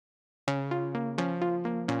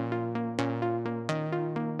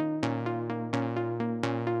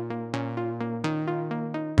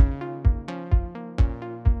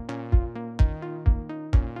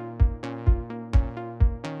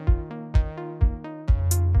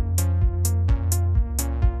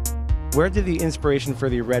Where did the inspiration for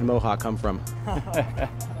the red mohawk come from?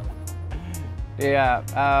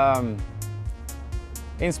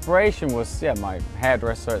 Inspiration was my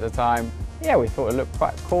hairdresser at the time. Yeah, we thought it looked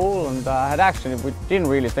quite cool, and we didn't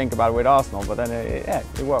really think about it with Arsenal, but then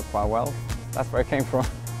it worked quite well. That's where it came from.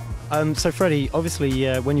 So Freddie, obviously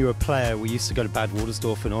when you were a player, we used to go to Bad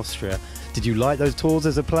Waltersdorf in Austria. Did you like those tours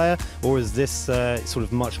as a player, or is this sort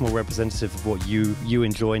of much more representative of what you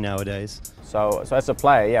enjoy nowadays? So as a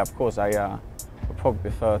player, yeah, of course, I would probably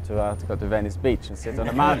prefer to go to Venice Beach and sit on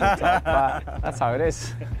a mountain top, but that's how it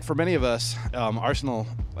is. For many of us, Arsenal,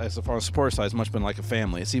 as far as the supporter side, has much been like a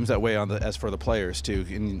family. It seems that way as for the players too.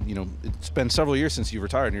 And you know, it's been several years since you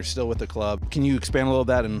retired, and you're still with the club. Can you expand a little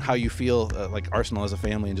bit and how you feel like Arsenal as a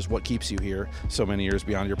family, and just what keeps you here so many years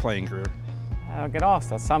beyond your playing career? I get asked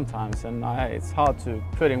that sometimes, and it's hard to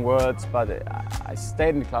put in words. But I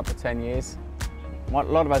stayed in the club for 10 years. A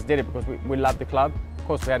lot of us did it because we loved the club. Of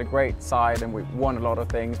course, we had a great side and we won a lot of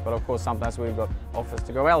things, but of course sometimes we've got offers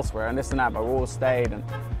to go elsewhere and this and that, but we all stayed.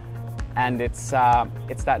 And it's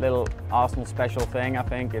that little Arsenal special thing, I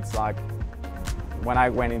think. It's like when I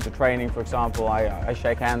went into training, for example, I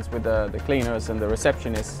shake hands with the cleaners and the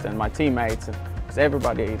receptionists and my teammates, because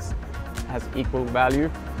everybody has equal value,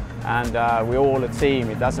 and we're all a team.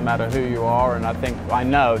 It doesn't matter who you are, and I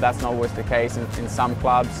know that's not always the case in some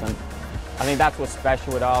clubs, and I think that's what's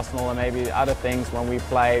special with Arsenal. And maybe other things when we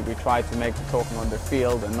play, we try to make the talking on the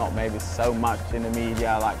field and not maybe so much in the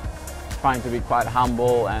media, like trying to be quite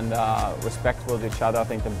humble and respectful to each other. I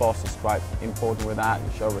think the boss is quite important with that,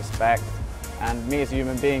 to show respect. And me as a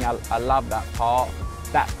human being, I love that part.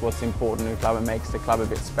 That's what's important in the club and makes the club a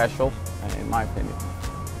bit special, in my opinion.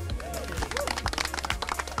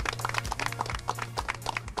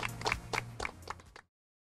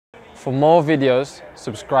 For more videos,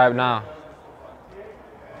 subscribe now.